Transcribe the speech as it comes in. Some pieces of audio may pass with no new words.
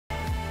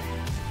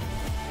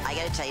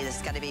gotta tell you, this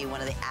is gonna be one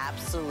of the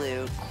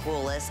absolute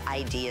coolest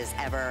ideas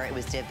ever. It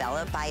was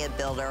developed by a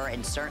builder,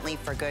 and certainly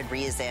for good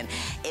reason.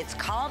 It's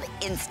called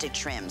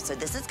InstaTrim. So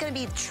this is gonna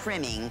be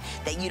trimming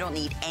that you don't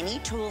need any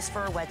tools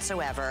for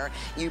whatsoever.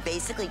 You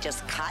basically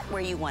just cut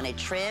where you wanna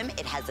trim.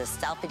 It has a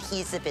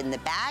self-adhesive in the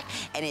back,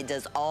 and it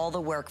does all the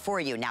work for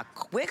you. Now,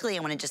 quickly,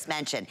 I wanna just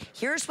mention,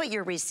 here's what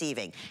you're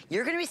receiving.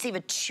 You're gonna receive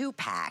a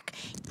 2-pack.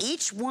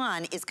 Each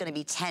one is gonna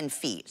be 10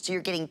 feet. So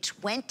you're getting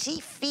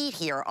 20 feet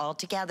here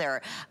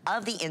altogether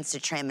of the InstaTrim,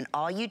 and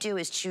all you do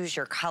is choose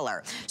your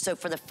color. So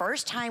for the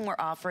first time, we're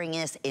offering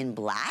this in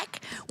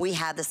black. We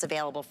have this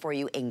available for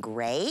you in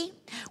gray.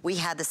 We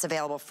have this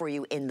available for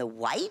you in the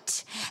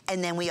white.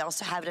 And then we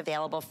also have it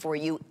available for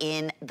you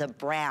in the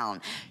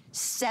brown.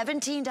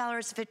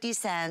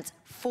 $17.50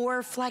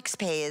 for flex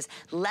pays,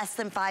 less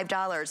than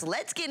 $5.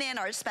 Let's get in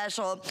our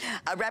special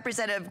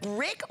Representative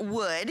Rick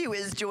Wood, who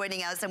is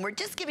joining us, and we're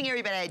just giving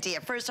everybody an idea.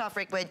 First off,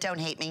 Rick Wood, don't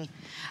hate me.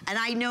 And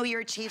I know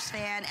you're a Chiefs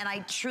fan, and I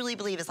truly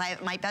believe this.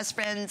 My best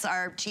friends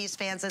are Chiefs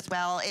fans as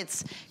well.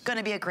 It's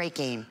gonna be a great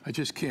game. I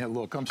just can't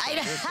look. I'm sorry.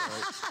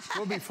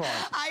 We'll be fine.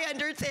 I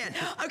understand.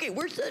 Okay,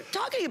 we're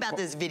talking about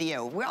this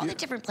video. Where all the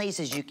different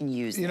places you can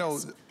use this. You know,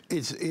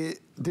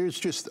 there's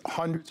just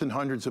hundreds and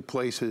hundreds of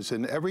places,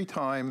 and every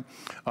time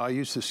I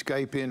used to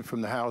Skype in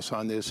from the house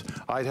on this,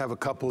 I'd have a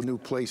couple new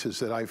places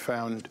that I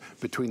found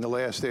between the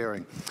last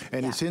airing,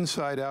 and it's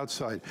inside,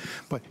 outside.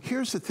 But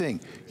here's the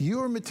thing,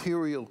 your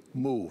material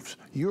moves,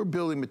 your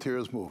building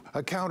materials move.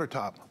 A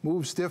countertop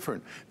moves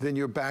different than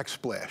your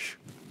backsplash.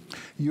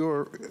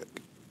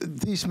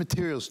 These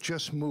materials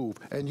just move,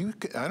 and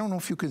I don't know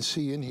if you can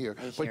see in here,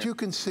 but you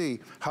can see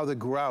how the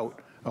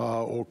grout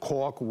or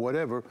caulk,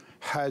 whatever,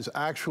 has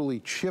actually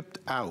chipped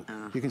out.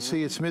 You can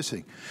see it's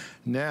missing.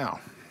 Now,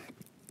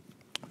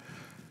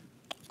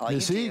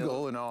 this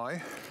eagle and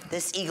I,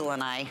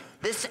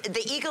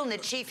 the eagle and the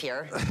chief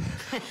here,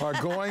 are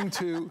going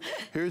to,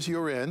 here's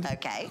your end.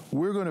 Okay.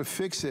 We're going to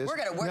fix this. We're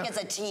going to work as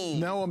a team.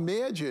 Now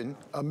imagine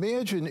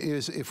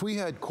is if we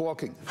had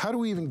caulking, how do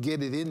we even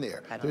get it in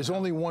there? There's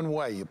only one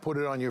way. You put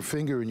it on your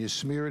finger and you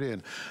smear it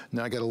in.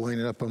 Now I got to line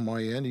it up on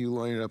my end, you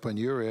line it up on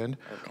your end.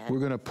 Okay. We're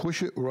going to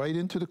push it right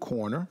into the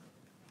corner.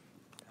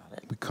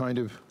 It kind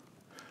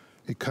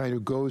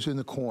of goes in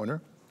the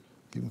corner.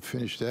 You can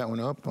finish that one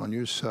up on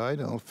your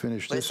side. I'll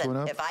finish this one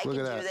up. If I can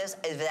do this,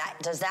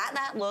 does that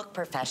not look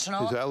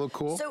professional? Does that look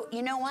cool? So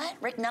you know what,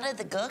 Rick? None of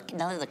the gook,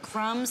 none of the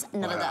crumbs,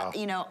 none of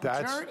the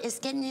dirt is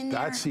getting in there.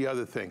 That's the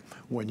other thing.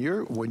 When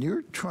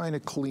you're trying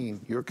to clean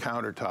your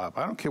countertop,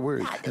 I don't care where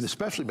it is, and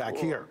especially back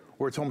here,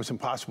 where it's almost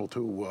impossible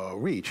to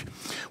reach.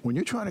 When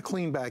you're trying to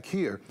clean back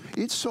here,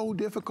 it's so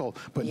difficult.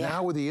 But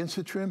now with the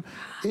InstaTrim,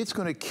 it's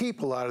gonna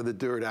keep a lot of the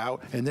dirt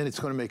out, and then it's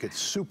gonna make it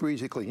super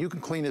easy to clean. You can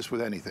clean this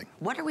with anything.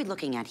 What are we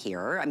looking at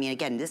here? I mean,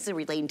 again, this is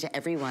relating to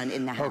everyone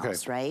in the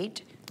house,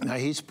 right? Now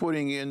he's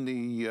putting in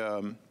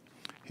the,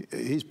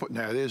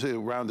 now there's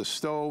around the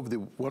stove. The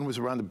one was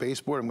around the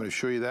baseboard. I'm gonna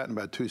show you that in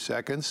about 2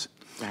 seconds.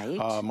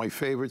 Right. My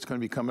favorite's gonna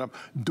be coming up.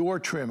 Door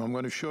trim, I'm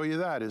gonna show you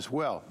that as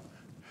well.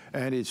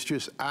 And it's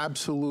just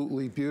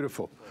absolutely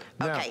beautiful.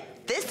 Now, okay,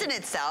 this in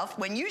itself,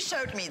 when you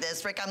showed me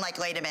this, Rick, I'm like,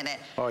 wait a minute.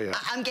 Oh yeah.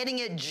 I'm getting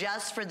it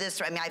just for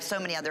this. I mean, I have so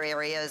many other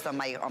areas on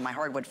my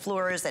hardwood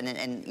floors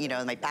and you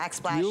know, my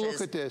backsplashes. You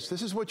look at this.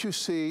 This is what you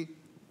see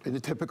in a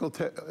typical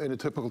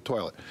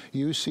toilet.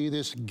 You see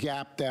this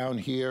gap down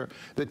here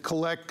that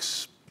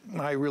collects,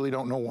 I really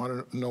don't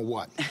want to know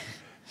what.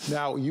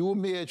 Now, you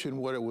imagine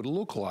what it would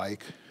look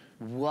like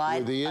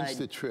with the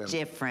InstaTrim.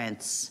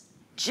 Difference.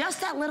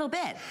 Just that little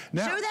bit.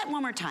 Now, show that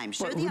one more time.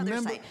 Show the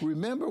other side.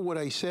 Remember what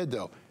I said,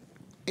 though.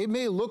 It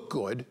may look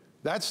good.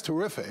 That's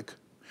terrific.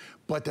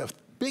 But the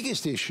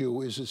biggest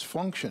issue is its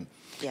function.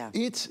 Yeah.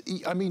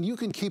 I mean, you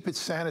can keep it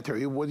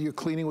sanitary, whether you're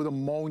cleaning with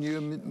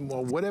ammonia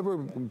or whatever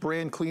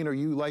brand cleaner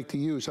you like to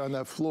use on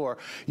that floor.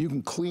 You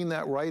can clean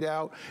that right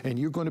out, and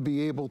you're going to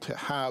be able to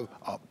have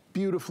a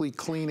beautifully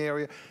clean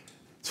area.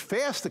 It's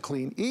fast to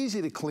clean,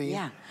 easy to clean,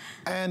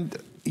 and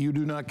you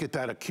do not get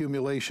that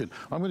accumulation.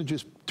 I'm going to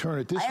just turn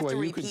it this way.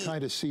 You can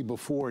kind of see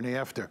before and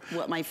after.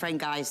 What my friend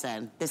Guy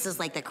said. This is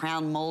like the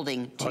crown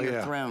molding to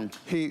your throne.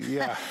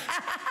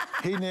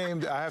 He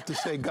named, I have to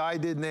say, Guy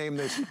did name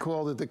this. He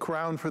called it the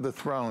crown for the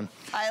throne.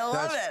 I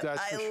love it.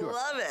 I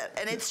love it.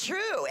 And it's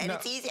true. And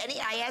it's easy.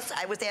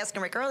 I was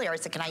asking Rick earlier, I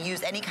said, can I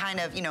use any kind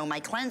of, you know, my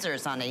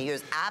cleansers on it? He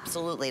goes,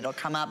 absolutely. It'll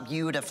come up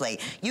beautifully.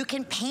 You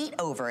can paint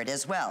over it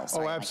as well.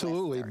 Sorry,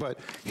 absolutely. But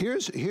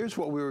here's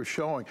what we were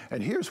showing.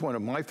 And here's one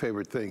of my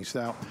favorite things.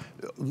 Now,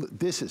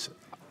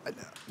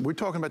 we're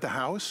talking about the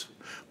house,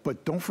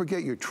 but don't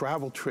forget your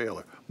travel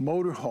trailer,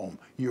 motorhome,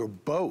 your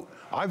boat.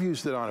 I've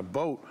used it on a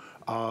boat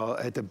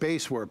at the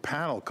base where a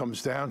panel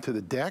comes down to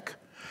the deck,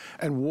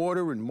 and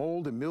water and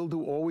mold and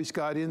mildew always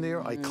got in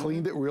there. I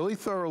cleaned it really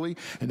thoroughly,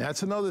 and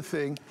that's another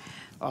thing.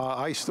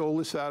 I stole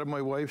this out of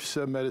my wife's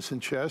medicine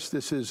chest.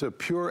 This is a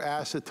pure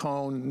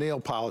acetone nail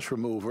polish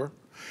remover.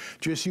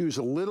 Just use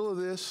a little of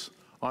this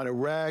on a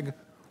rag,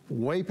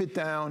 wipe it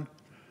down,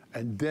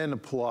 and then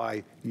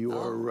apply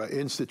your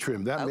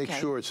InstaTrim. That makes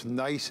sure it's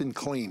nice and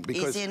clean.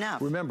 Because easy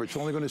enough. Remember, it's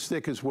only going to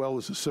stick as well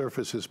as the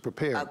surface is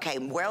prepared. Okay,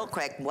 real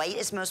quick, white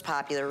is most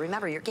popular.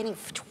 Remember, you're getting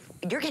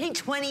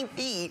 20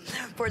 feet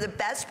for the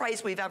best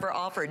price we've ever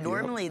offered.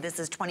 Normally, this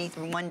is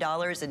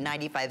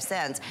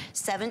 $21.95,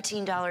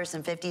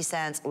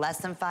 $17.50, less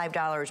than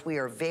 $5. We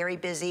are very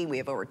busy. We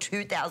have over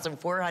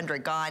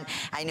 2,400 gone.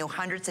 I know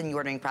hundreds in the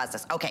ordering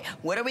process. Okay,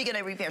 what are we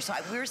gonna repair? So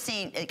we're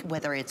seeing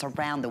whether it's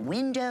around the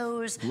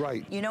windows,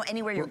 right? You know,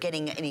 anywhere you're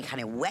getting any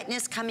kind of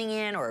wetness coming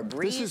in or a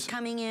breeze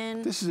coming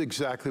in. This is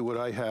exactly what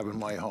I have in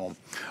my home.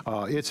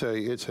 It's a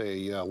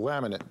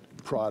laminate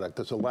product.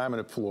 It's a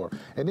laminate floor,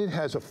 and it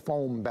has a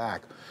foam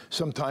back.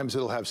 Sometimes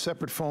it'll have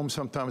separate foam,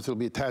 sometimes it'll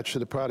be attached to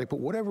the product, but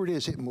whatever it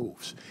is, it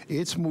moves.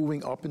 It's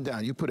moving up and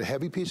down. You put a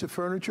heavy piece of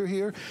furniture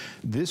here,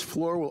 this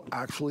floor will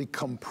actually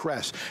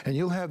compress, and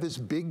you'll have this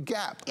big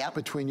gap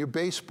between your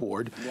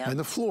baseboard and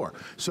the floor.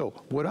 So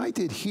what I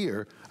did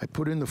here, I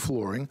put in the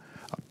flooring.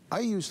 I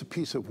used a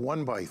piece of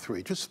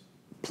 1x3, just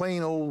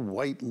plain old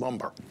white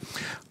lumber.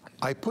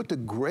 I put the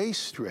gray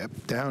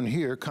strip down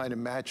here, kind of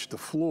matched the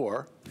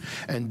floor,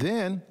 and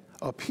then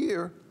up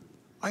here,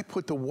 I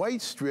put the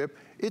white strip.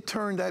 It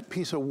turned that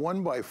piece of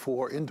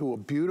 1x4 into a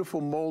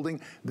beautiful molding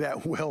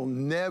that will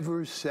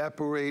never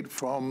separate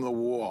from the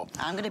wall.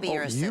 I'm going to be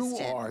your assistant.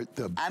 You are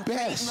the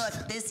best.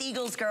 Look, this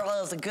Eagles girl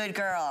is a good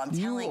girl. I'm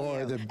telling you. You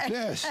are the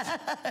best.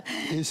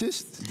 Is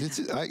this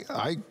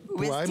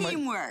with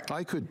teamwork.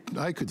 I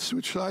could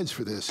switch sides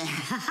for this.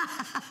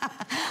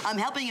 I'm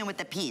helping him with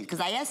the paint because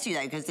I asked you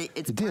that because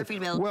it's perfect to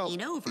be able to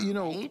paint over. You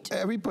know, right?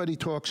 everybody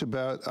talks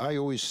about. I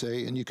always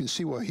say, and you can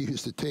see why I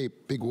use the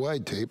tape, big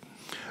wide tape.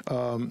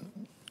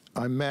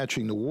 I'm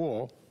matching the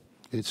wall.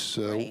 It's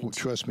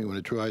trust me, when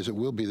it dries, it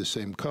will be the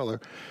same color.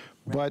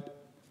 Right.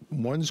 But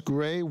one's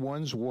gray,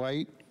 one's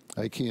white.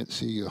 I can't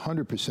see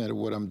 100% of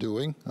what I'm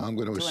doing. I'm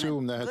going to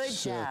assume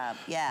that's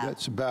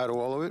that's about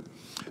all of it.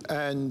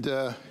 And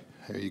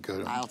there you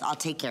go. I'll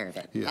take care of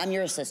it. Yeah. I'm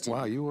your assistant.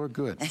 Wow, you are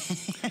good.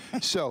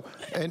 So,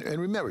 and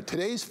remember,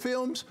 today's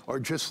films are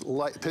just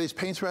like, today's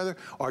paints rather,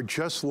 are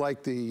just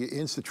like the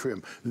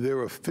InstaTrim.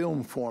 They're a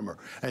film former,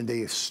 and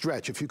they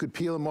stretch. If you could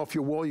peel them off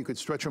your wall, you could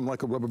stretch them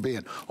like a rubber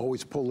band.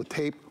 Always pull the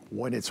tape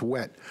when it's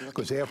wet,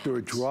 because after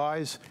it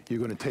dries, you're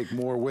going to take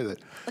more with it.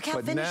 Look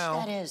how finished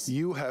that is. But now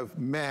you have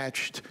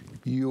matched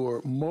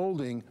your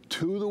molding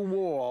to the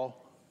wall.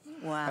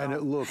 Wow. And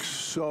it looks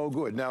so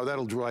good. Now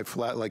that'll dry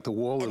flat like the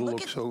wall. It'll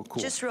look so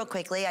cool. Just real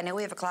quickly, I know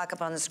we have a clock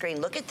up on the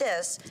screen. Look at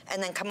this,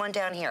 and then come on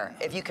down here,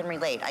 if you can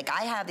relate. Like,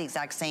 I have the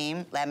exact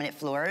same laminate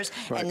floors,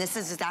 and this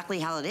is exactly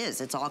how it is.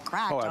 It's all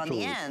cracked on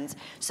the ends.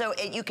 So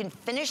you can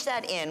finish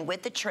that in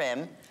with the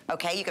trim,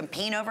 okay? You can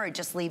paint over it,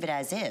 just leave it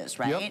as is,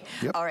 right?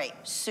 Yep. All right,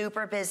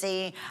 super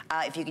busy.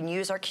 If you can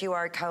use our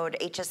QR code,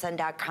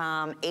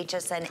 hsn.com,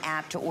 HSN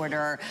app to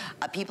order.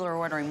 People are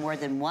ordering more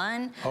than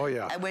one. Oh,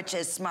 yeah. Which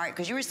is smart,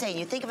 because you were saying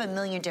you think of a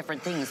million different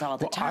things all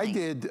the time.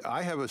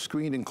 I have a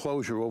screen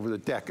enclosure over the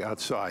deck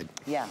outside.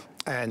 Yeah.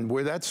 And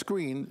where that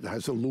screen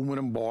has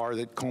aluminum bar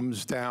that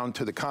comes down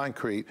to the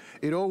concrete,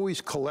 it always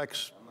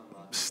collects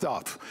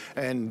stuff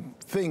and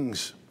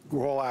things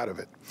roll out of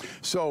it.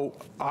 So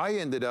I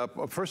ended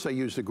up, first I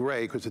used the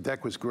gray because the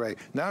deck was gray.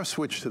 Now I've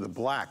switched to the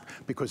black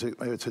because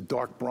it's a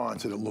dark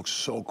bronze and it looks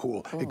so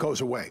cool. It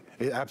goes away.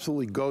 It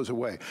absolutely goes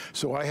away.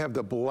 So I have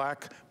the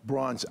black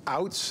bronze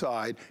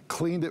outside,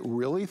 cleaned it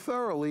really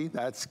thoroughly.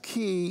 That's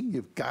key.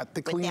 You've got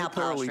to clean it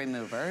thoroughly. With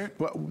nail polish remover.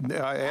 Well,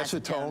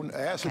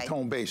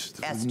 acetone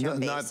based,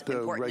 not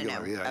the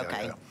regular.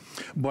 Yeah.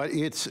 But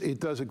it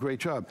does a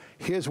great job.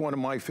 Here's one of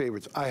my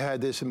favorites. I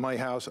had this in my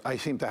house. I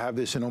seem to have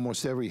this in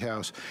almost every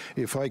house.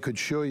 If I could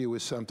show you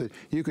with something,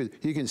 you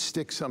can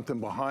stick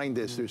something behind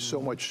this. There's so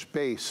much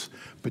space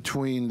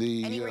between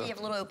the... Anywhere you have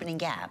a little opening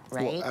gap,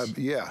 right? Well,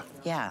 yeah.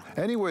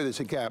 Anywhere there's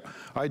a gap,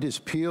 I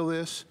just peel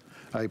this.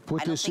 I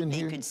put this in here. I don't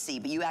think they could see,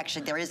 but you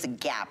actually, there is a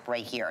gap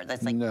right here.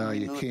 That's like no,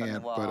 you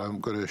can't, but I'm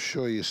going to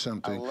show you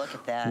something. Oh, look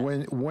at that.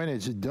 When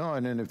it's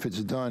done, and if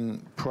it's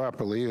done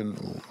properly,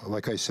 and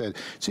like I said,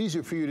 it's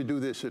easier for you to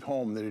do this at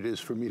home than it is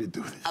for me to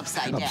do this.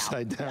 Upside down.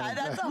 Upside down. Yeah,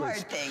 that's a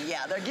hard thing.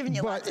 Yeah, they're giving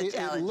you lots of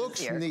challenges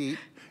here. But it looks neat.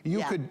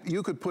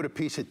 You could put a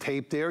piece of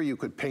tape there. You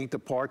could paint the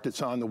part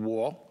that's on the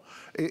wall.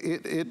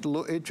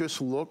 It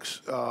just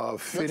looks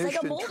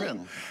finished and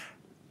trimmed.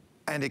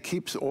 And it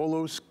keeps all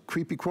those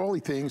creepy crawly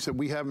things that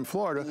we have in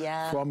Florida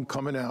from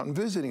coming out and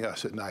visiting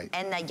us at night.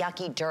 And the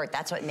yucky dirt,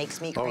 that's what makes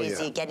me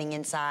crazy, getting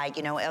inside,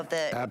 you know, of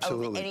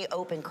any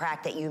open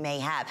crack that you may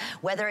have.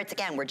 Whether it's,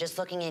 again, we're just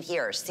looking at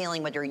here,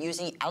 ceiling, whether you're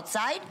using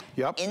outside,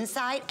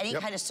 inside, any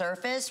kind of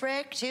surface,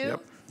 Rick, too?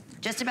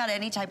 Just about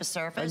any type of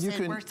surface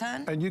it works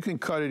on? And you can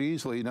cut it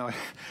easily. Now,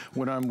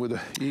 when I'm with an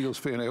Eagles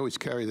fan, I always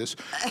carry this.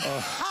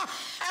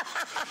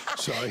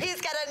 Sorry.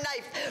 He's got a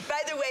knife.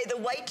 By the way, the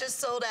white just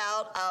sold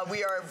out.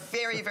 We are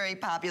very, very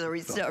popular.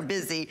 We still are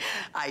busy.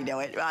 I know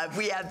it.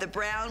 We have the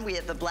brown, we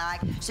have the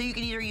black. So you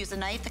can either use a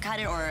knife to cut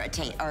it or a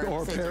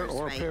scissors,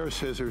 a pair of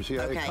scissors.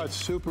 Yeah, okay. It cuts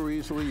super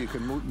easily. You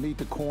can meet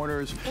the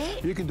corners.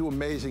 You can do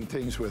amazing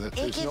things with it.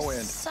 There's no end. It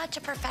gives such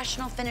a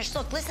professional finish.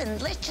 Look, listen,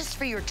 just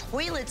for your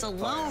toilets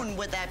alone,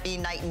 would that be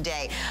night and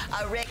day?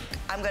 Rick,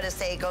 I'm going to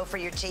say go for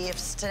your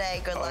Chiefs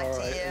today. Good luck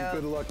to you.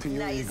 And good luck to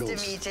your Eagles.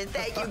 Nice to meet you.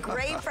 Thank you.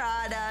 Great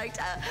product.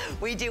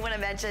 We do want to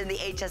mention the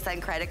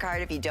HSN credit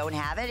card. If you don't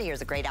have it,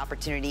 here's a great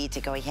opportunity to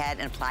go ahead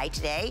and apply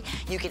today.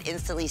 You can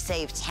instantly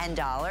save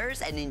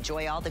 $10 and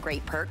enjoy all the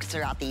great perks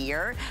throughout the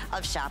year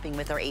of shopping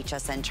with our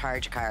HSN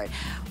charge card.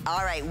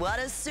 All right, what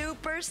a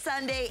super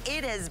Sunday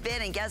it has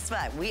been. And guess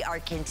what? We are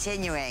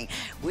continuing.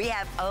 We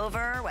have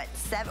over,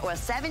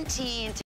 17